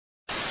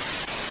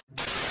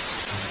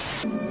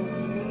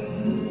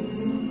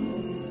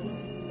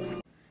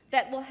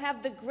that will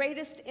have the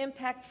greatest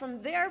impact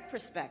from their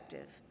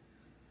perspective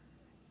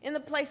in the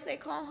place they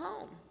call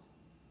home.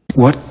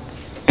 What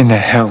in the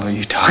hell are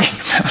you talking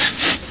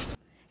about?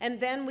 And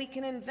then we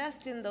can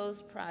invest in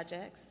those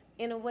projects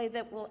in a way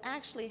that will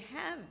actually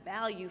have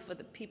value for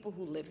the people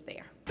who live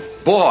there.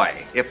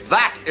 Boy, if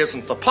that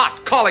isn't the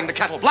pot calling the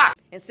kettle black!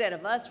 Instead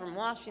of us from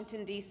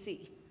Washington,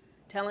 D.C.,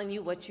 telling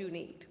you what you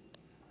need.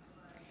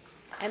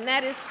 And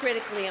that is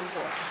critically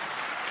important.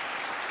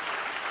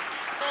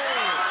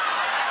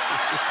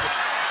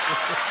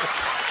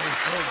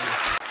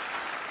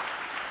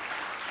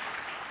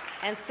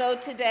 And so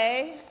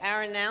today,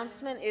 our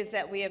announcement is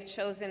that we have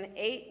chosen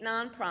 8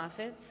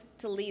 nonprofits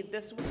to lead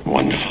this work.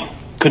 Wonderful.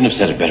 Couldn't have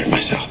said it better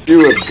myself.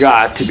 You have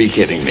got to be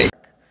kidding me.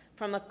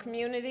 From a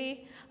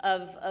community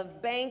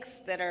of banks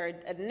that are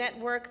a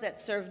network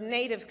that serve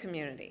Native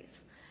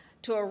communities,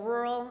 to a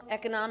rural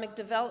economic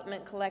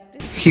development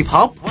collective. Hip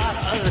Hop?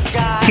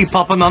 Hip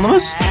Hop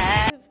Anonymous?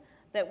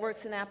 That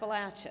works in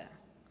Appalachia.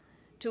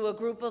 To a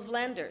group of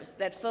lenders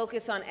that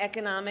focus on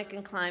economic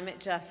and climate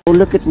justice. Oh,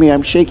 look at me,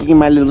 I'm shaking in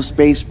my little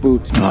space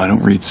boots. No, I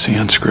don't read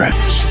Sanskrit.